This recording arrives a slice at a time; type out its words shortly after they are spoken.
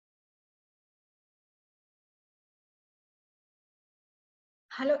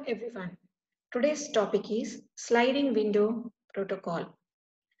Hello everyone. Today's topic is sliding window protocol.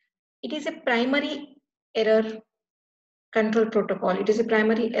 It is a primary error control protocol. It is a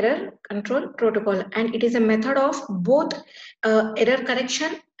primary error control protocol and it is a method of both error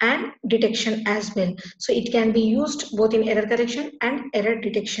correction and detection as well. So it can be used both in error correction and error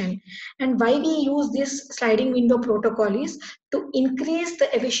detection. And why we use this sliding window protocol is to increase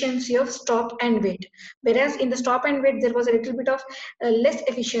the efficiency of stop and wait. Whereas in the stop and wait there was a little bit of less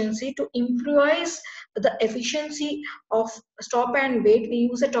efficiency. To improvise the efficiency of stop and wait, we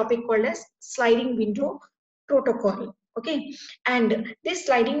use a topic called as sliding window protocol. Okay, and this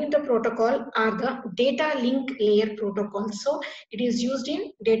sliding window protocol are the data link layer protocol. So it is used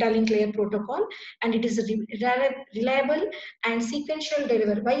in data link layer protocol and it is reliable and sequential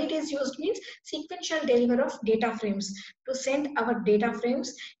deliver. Why it is used means sequential deliver of data frames, to send our data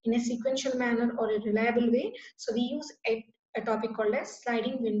frames in a sequential manner or a reliable way. So we use a topic called as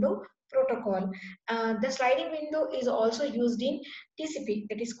sliding window protocol. The sliding window is also used in TCP,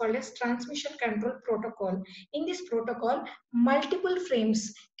 that is called as transmission control protocol. In this protocol, multiple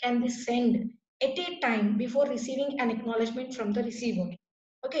frames can be sent at a time before receiving an acknowledgement from the receiver.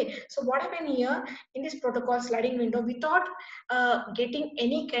 Okay, so what happened here in this protocol sliding window, without getting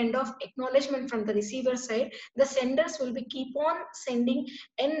any kind of acknowledgement from the receiver side, the senders will be keep on sending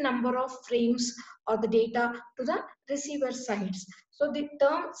n number of frames or the data to the receiver sides. So the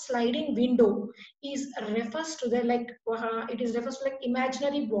term sliding window is refers to the it is refers to like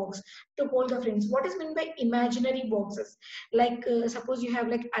imaginary box to hold the frames. What is meant by imaginary boxes? Like suppose you have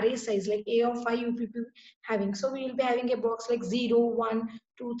like array size like a of 5 you people having, so we will be having a box like 0 1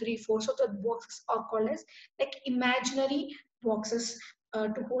 2 3 4. So the boxes are called as like imaginary boxes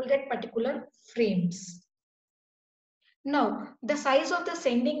to hold that particular frames. Now, the size of the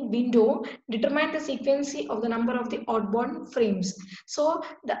sending window determine the frequency of the number of the outbound frames. So,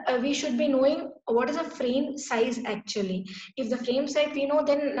 we should be knowing what is a frame size actually. If the frame size we know,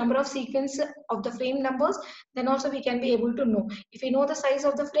 then number of sequence of the frame numbers, then also we can be able to know. If we know the size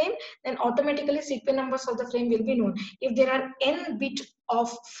of the frame, then automatically sequence numbers of the frame will be known. If there are n bit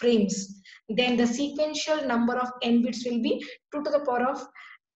of frames, then the sequential number of n bits will be 2 to the power of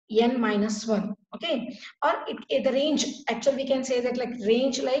n minus 1. Okay, or the range actually we can say that like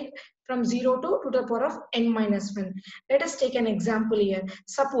range like from 0 to the power of n minus 1. Let us take an example here.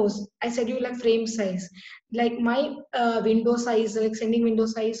 Suppose I said you like frame size, like my window size, like sending window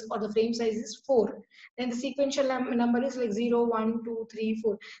size or the frame size is 4, then the sequential number is like 0 1 2 3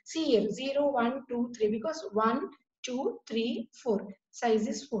 4. See here 0 1 2 3 because 1 2 3 4 size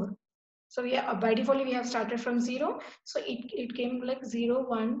is 4. So we are, by default we have started from 0. So it came like 0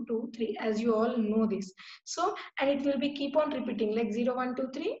 1 2 3, as you all know this. So and it will be keep on repeating like 0 1 2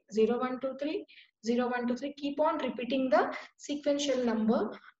 3 0 1 2 3 0 1 2 3, keep on repeating the sequential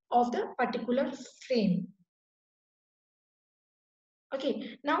number of the particular frame.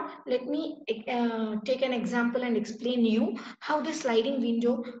 Okay, now let me take an example and explain you how the sliding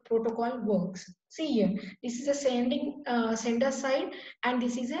window protocol works. See here, this is a sender side and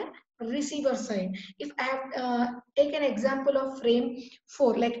this is a receiver side. If I have take an example of frame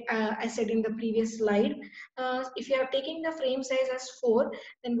 4, like I said in the previous slide, if you are taking the frame size as 4,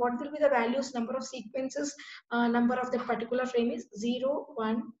 then what will be the values, number of sequences, number of the particular frame is 0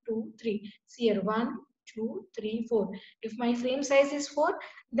 1 2 3. See here 1 2 3 4. If my frame size is 4,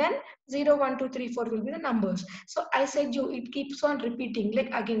 then 0 1 2 3 4 will be the numbers. So I said you it keeps on repeating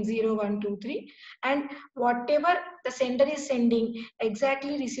like again 0 1 2 3, and whatever the sender is sending,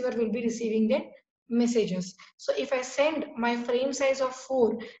 exactly receiver will be receiving that messages. So if I send my frame size of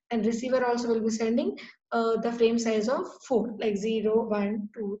 4, then receiver also will be sending the frame size of 4 like 0 1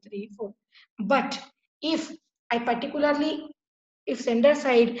 2 3 4. But if I particularly, if sender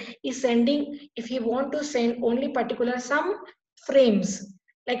side is sending, if he want to send only particular some frames,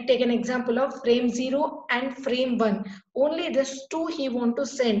 like take an example of frame 0 and frame 1, only this two he want to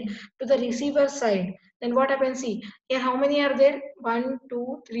send to the receiver side, then what happens, see here how many are there, 1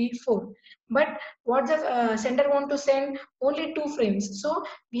 2 3 4, but what the sender want to send only 2 frames. So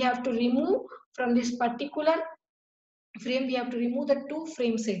we have to remove from this particular frame, we have to remove the 2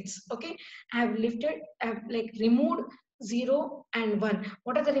 frame sets. Okay, I have lifted, I have like removed 0 and 1.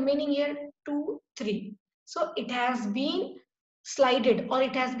 What are the remaining here, 2 3. So it has been slided or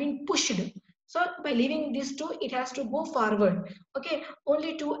it has been pushed. So by leaving these 2, it has to go forward. Okay,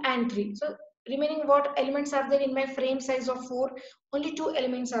 only 2 and 3. So remaining what elements are there in my frame size of 4, only 2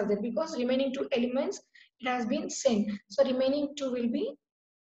 elements are there, because remaining 2 elements it has been sent. So remaining 2 will be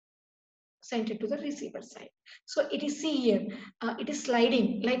sent it to the receiver side. So it is, see here, it is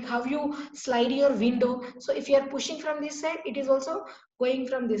sliding, like how you slide your window. So if you are pushing from this side, it is also going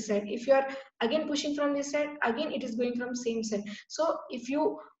from this side. If you are again pushing from this side, again it is going from same side. So if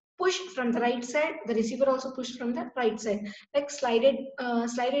you push from the right side, the receiver also push from the right side, like slided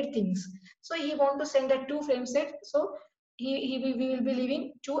things. So he want to send a 2 frame set. So we will be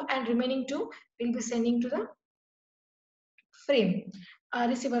leaving 2 and remaining 2 will be sending to the frame,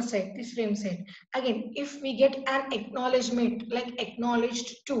 receiver side, this frame side. Again, if we get an acknowledgement, like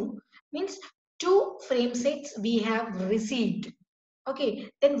acknowledged 2 means 2 frame sets we have received. Okay,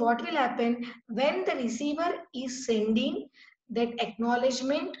 then what will happen when the receiver is sending that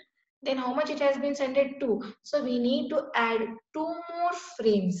acknowledgement, then how much it has been sent to? So we need to add 2 more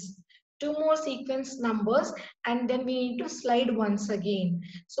frames, 2 more sequence numbers, and then we need to slide once again.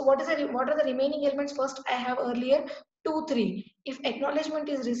 So what are the remaining elements? First I have earlier 2 3. If acknowledgement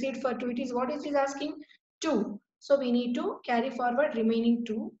is received for 2, it is what it is asking? 2. So we need to carry forward remaining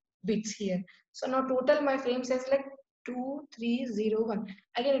 2 bits here. So now total my frame size like 2 3 0 1.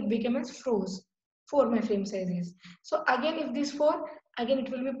 Again it becomes froze. 4 my frame size is. So again if this 4, again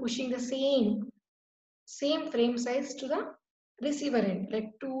it will be pushing the same frame size to the receiver end, like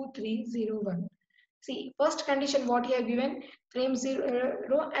 2 3 0 1. See, first condition what he have given, frame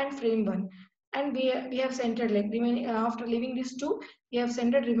 0 and frame 1, and we have centered, like remaining, after leaving these 2 we have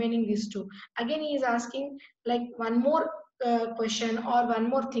centered remaining these 2. Again he is asking like one more question or one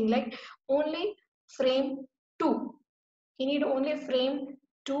more thing, like only frame 2. He need only frame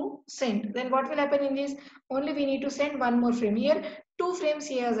to send. Then what will happen in this? Only we need to send one more frame. Here 2 frames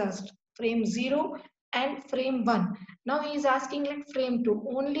he has asked, frame 0 and frame 1. Now he is asking like frame 2.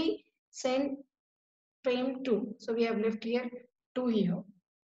 Only send frame 2. So we have left here 2 here.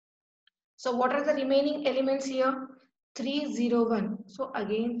 So what are the remaining elements here? 301. So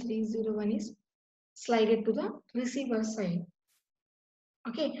again 301 is slided to the receiver side.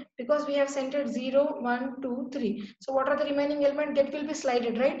 Okay, because we have centered 0 1 2 3. So what are the remaining element that will be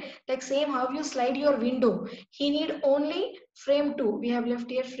slided, right? Like same how you slide your window, he need only frame 2. We have left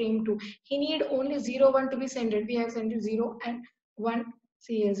here frame 2. He need only 0 1 to be centered. We have centered 0 and 1.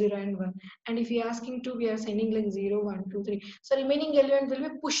 See here 0 and 1. And if we are asking 2, we are sending like 0 1 2 3. So remaining element will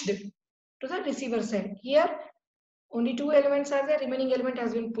be pushed to the receiver side. Here only 2 elements are there, remaining element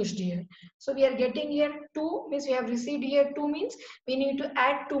has been pushed here. So we are getting here 2 means we have received here 2 means we need to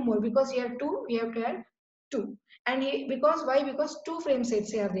add 2 more, because here 2 we have to add 2. And because why? Because 2 frame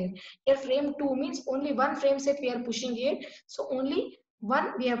sets are there. Here frame 2 means only one frame set we are pushing here. So only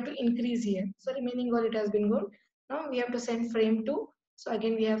one we have to increase here. So remaining all it has been gone. Now we have to send frame 2. So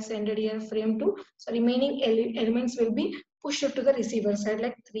again we have sent here frame 2. So remaining elements will be pushed to the receiver side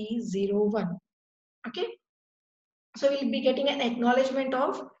like 301. Okay. So we'll be getting an acknowledgement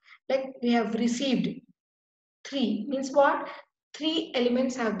of like we have received 3 means what? 3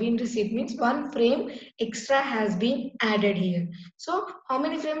 elements have been received means 1 frame extra has been added here. So how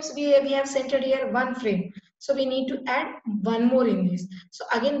many frames we have centered here? 1 frame. So we need to add 1 more in this. So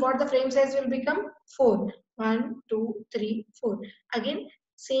again what the frame size will become? 4. 1, 2, 3, 4. Again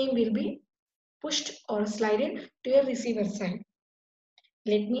same will be pushed or slided to your receiver side.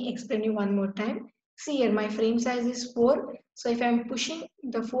 Let me explain you one more time. See here, my frame size is 4. So if I am pushing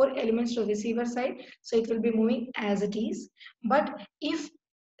the 4 elements to receiver side, so it will be moving as it is. But if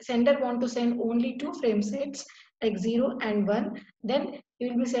sender want to send only 2 frame sets like 0 and 1, then you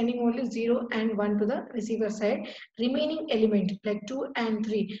will be sending only 0 and 1 to the receiver side. Remaining element like 2 and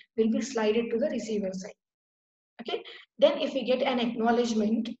 3 will be slided to the receiver side. Okay. Then if we get an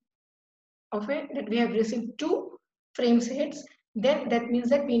acknowledgement of it that we have received 2 frame sets, then that means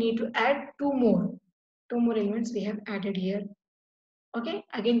that we need to add 2 more elements we have added here. Okay,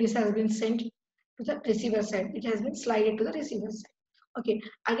 again this has been sent to the receiver side, it has been slided to the receiver side. Okay,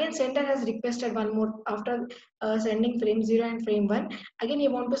 again sender has requested one more after sending frame 0 and frame 1. Again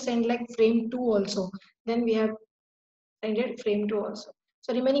you want to send like frame 2 also, then we have ended frame 2 also.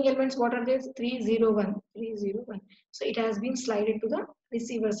 So remaining elements what are these? 301, 301. So it has been slided to the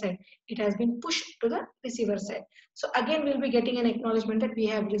receiver side. It has been pushed to the receiver side. So again we'll be getting an acknowledgement that we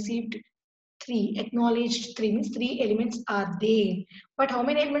have received 3. Acknowledged 3 means 3 elements are there. But how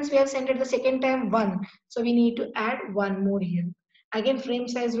many elements we have sent at the second time? 1. So we need to add 1 more here. Again frame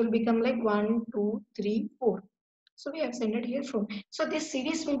size will become like 1, 2, 3, 4. So we have sent it here from. So this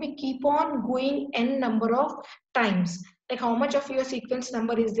series will be keep on going n number of times. Like how much of your sequence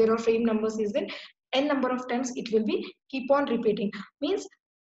number is there or frame numbers is there, n number of times it will be keep on repeating. Means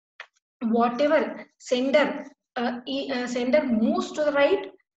whatever sender sender moves to the right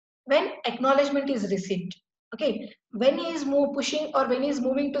when acknowledgement is received. Okay, when he is pushing or when he is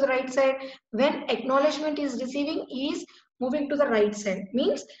moving to the right side, when acknowledgement is receiving, he is moving to the right side.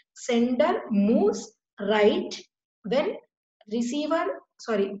 Means sender moves right when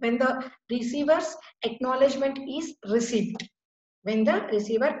when the receiver's acknowledgement is received. When the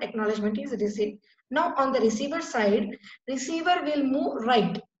receiver acknowledgement is received. Now on the receiver side, receiver will move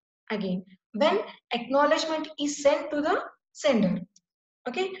right again when acknowledgement is sent to the sender.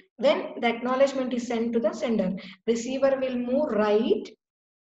 Okay, when the acknowledgement is sent to the sender, receiver will move right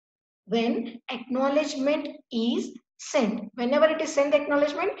when acknowledgement is sent. Whenever it is sent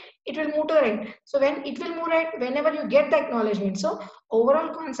acknowledgement, it will move to the right. So when it will move right, whenever you get the acknowledgement. So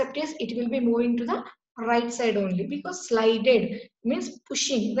overall concept is it will be moving to the right side only, because slided means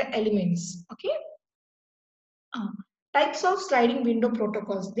pushing the elements. Okay. Uh, Types of sliding window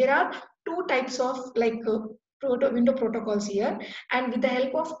protocols. There are two types of window protocols here, and with the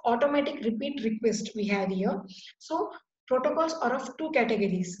help of automatic repeat request we have here. So protocols are of two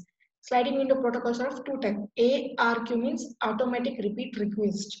categories. Sliding window protocols are of two types. ARQ means automatic repeat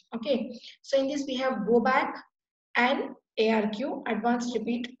request. Okay. So in this we have go back and ARQ,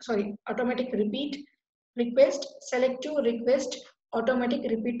 automatic repeat request, selective request, automatic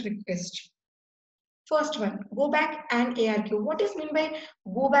repeat request. First one, go back and ARQ. What is meant by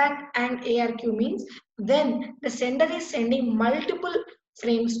go back and ARQ means when the sender is sending multiple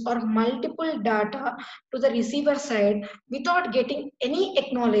frames or multiple data to the receiver side without getting any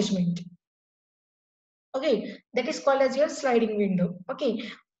acknowledgement. Okay, that is called as your sliding window.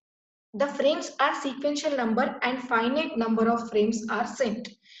 Okay, the frames are sequential number and finite number of frames are sent.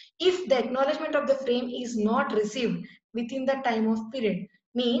 If the acknowledgement of the frame is not received within the time of period,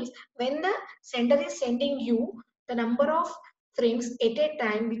 means when the sender is sending you the number of frames at a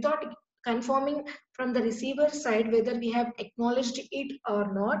time without confirming from the receiver side whether we have acknowledged it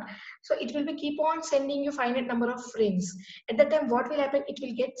or not, so it will be keep on sending you finite number of frames. At that time what will happen, it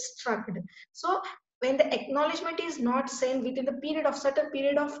will get struck. So when the acknowledgement is not sent within the period of certain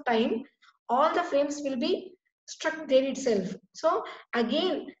period of time, all the frames will be struck there itself. So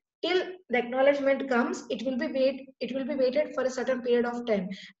again, till the acknowledgement comes, it will be waited for a certain period of time.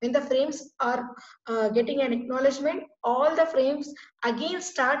 When the frames are getting an acknowledgement, all the frames again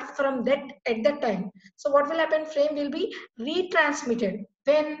start from that at that time. So what will happen, frame will be retransmitted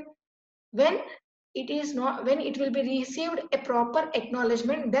when it is not, when it will be received a proper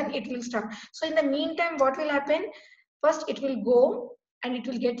acknowledgement, then it will start. So in the meantime what will happen, first it will go and it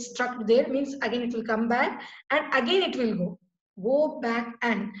will get stuck there, means again it will come back and again it will go back.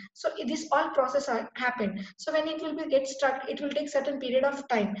 And so this all process happen. So when it will be get stuck, it will take certain period of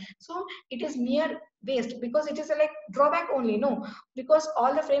time. So it is mere waste, because it is a like drawback only, no, because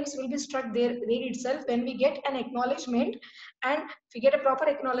all the frames will be struck there itself. When we get an acknowledgement and if we get a proper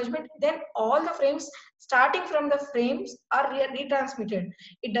acknowledgement, then all the frames starting from the frames are retransmitted.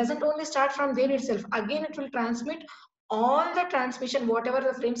 It doesn't only start from there itself, again it will transmit all the transmission, whatever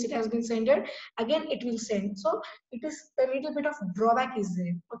the frames it has been sent, again it will send. So it is a little bit of drawback is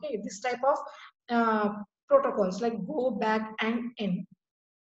there. Okay, this type of protocols like go back and in.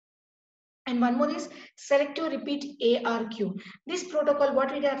 And one more is selective repeat ARQ. This protocol,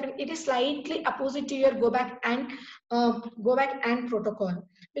 what will happen? It is slightly opposite to your go back and protocol.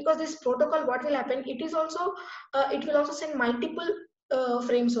 Because this protocol, what will happen? It is also it will also send multiple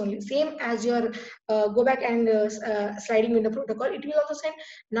frames only, same as your go back and sliding window protocol. It will also send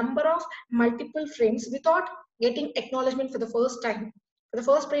number of multiple frames without getting acknowledgement for the first time. For the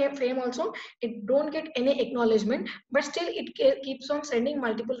first frame also, it don't get any acknowledgement, but still it keeps on sending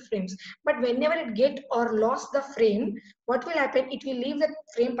multiple frames. But whenever it get or lost the frame, what will happen, it will leave the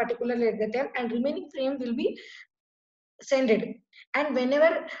frame particularly at the time and remaining frame will be sended. And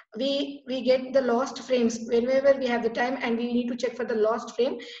whenever we get the lost frames, whenever we have the time and we need to check for the lost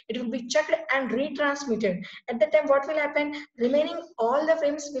frame, it will be checked and retransmitted. At that time what will happen, remaining all the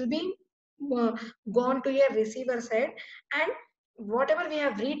frames will be uh, gone to your receiver side, and whatever we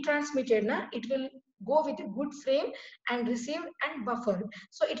have retransmitted na, it will go with a good frame and received and buffered.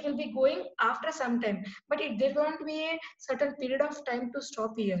 So it will be going after some time, but there won't be a certain period of time to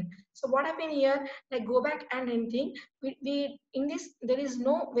stop here. So what happened here, like go back and anything, we in this there is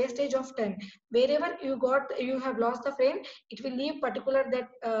no wastage of time. Wherever you have lost the frame, it will leave particular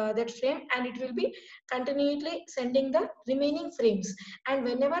that frame and it will be continually sending the remaining frames. And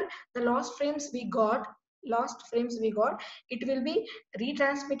whenever the lost frames we got, it will be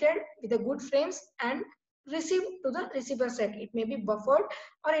retransmitted with the good frames and received to the receiver side. It may be buffered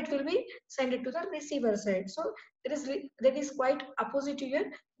or it will be sent it to the receiver side. So that is quite opposite to your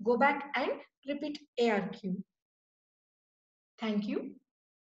go back and repeat ARQ. Thank you.